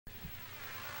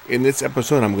In this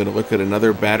episode, I'm going to look at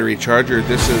another battery charger.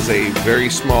 This is a very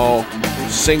small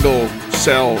single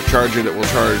cell charger that will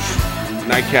charge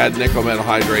NiCad, nickel metal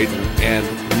hydride, and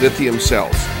lithium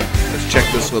cells. Let's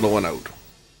check this little one out.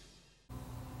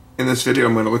 In this video,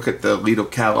 I'm going to look at the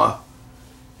LiitoKala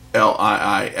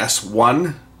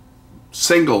LiiS1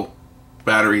 single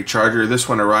battery charger. This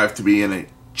one arrived to be in a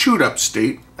chewed up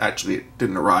state. Actually, it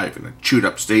didn't arrive in a chewed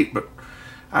up state, but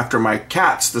after my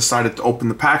cats decided to open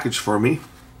the package for me,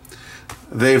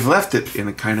 they've left it in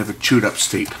a kind of a chewed up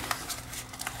state.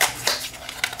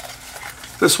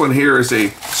 This one here is a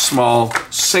small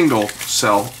single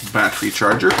cell battery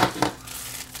charger.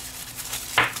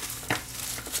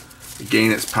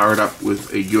 Again, it's powered up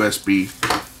with a USB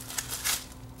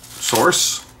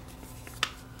source.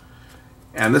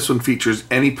 And this one features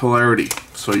any polarity,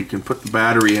 so you can put the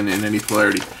battery in any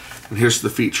polarity. And here's the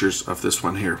features of this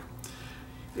one here.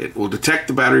 It will detect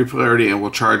the battery polarity and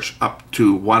will charge up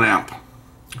to 1 amp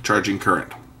charging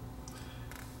current.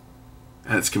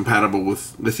 And it's compatible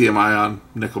with lithium ion,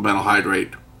 nickel metal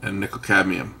hydride, and nickel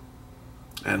cadmium,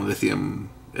 and lithium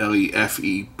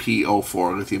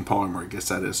LiFePO4, lithium polymer, I guess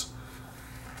that is.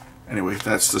 Anyway,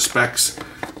 that's the specs.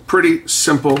 Pretty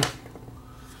simple.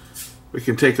 We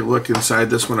can take a look inside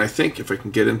this one, I think. If I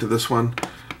can get into this one,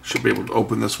 should be able to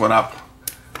open this one up.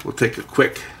 We'll take a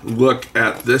quick look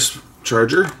at this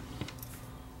charger.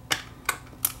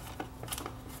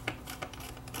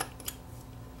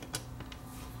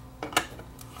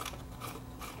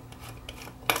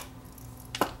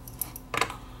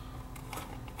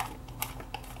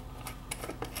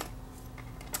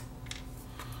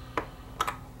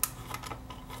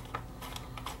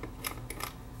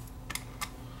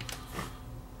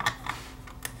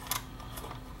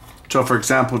 So for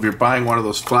example, if you're buying one of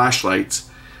those flashlights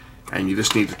and you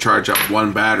just need to charge up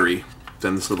one battery,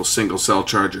 then this little single cell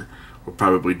charger will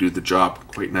probably do the job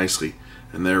quite nicely.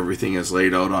 And there everything is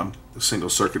laid out on the single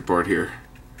circuit board here.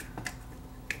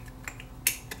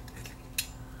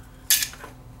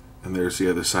 And there's the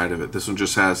other side of it. This one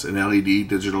just has an LED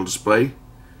digital display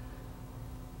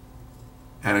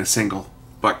and a single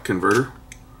buck converter.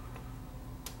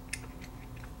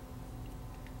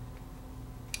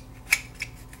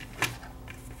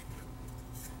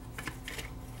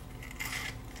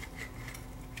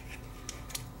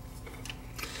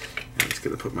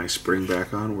 Going to put my spring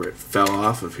back on where it fell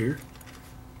off of here.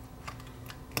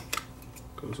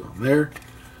 Goes on there.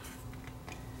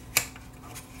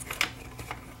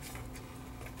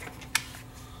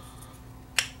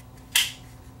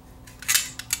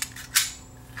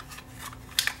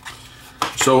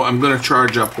 So I'm going to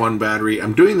charge up one battery.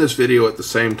 I'm doing this video at the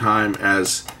same time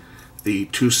as the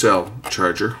 2-cell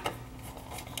charger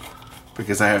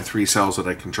because I have 3 cells that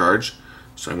I can charge.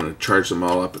 So I'm going to charge them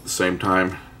all up at the same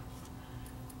time.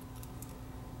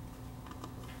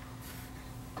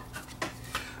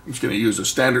 I'm just going to use a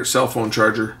standard cell phone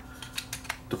charger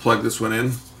to plug this one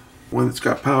in when it's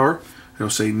got power. It'll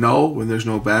say no when there's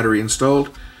no battery installed.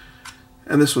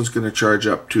 And this one's going to charge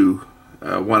up to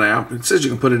 1 amp. It says you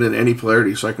can put it in any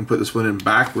polarity, so I can put this one in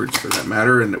backwards for that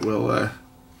matter, and it will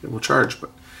charge.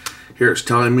 But here it's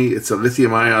telling me it's a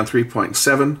lithium ion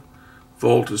 3.7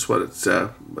 volt is what it's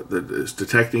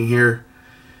detecting here,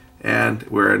 and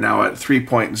we're now at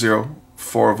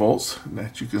 3.04 volts. And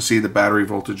that you can see the battery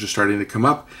voltage is starting to come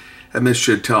up, and this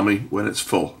should tell me when it's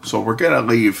full. So we're going to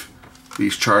leave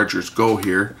these chargers go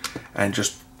here and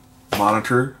just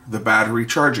monitor the battery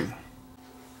charging.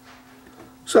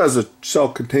 So as the cell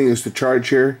continues to charge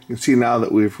here, you can see now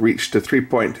that we've reached to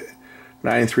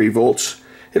 3.93 volts.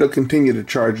 It'll continue to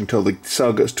charge until the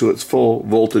cell gets to its full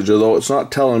voltage, although it's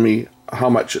not telling me how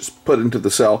much it's put into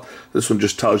the cell. This one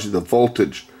just tells you the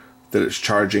voltage that it's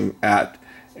charging at.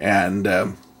 And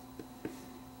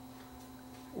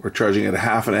we're charging at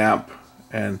 0.5 amp,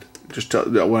 and just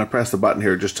when I press the button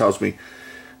here, it just tells me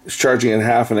it's charging at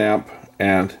 0.5 amp,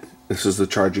 and this is the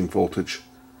charging voltage.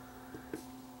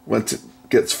 Once it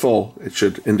gets full, it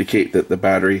should indicate that the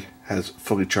battery has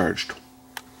fully charged.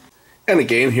 And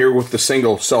again, here with the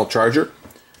single cell charger,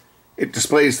 it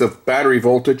displays the battery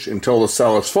voltage until the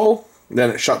cell is full,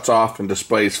 then it shuts off and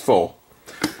displays full.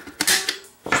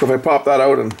 So if I pop that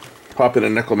out and pop in a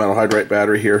nickel metal hydride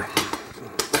battery here,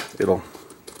 it'll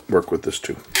work with this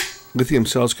too. Lithium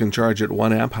cells can charge at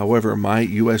 1 amp. However, my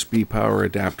USB power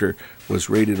adapter was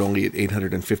rated only at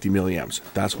 850 milliamps.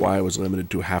 That's why I was limited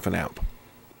to 0.5 amp.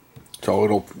 So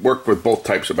it'll work with both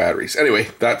types of batteries. Anyway,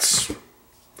 that's a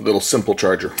little simple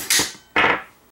charger.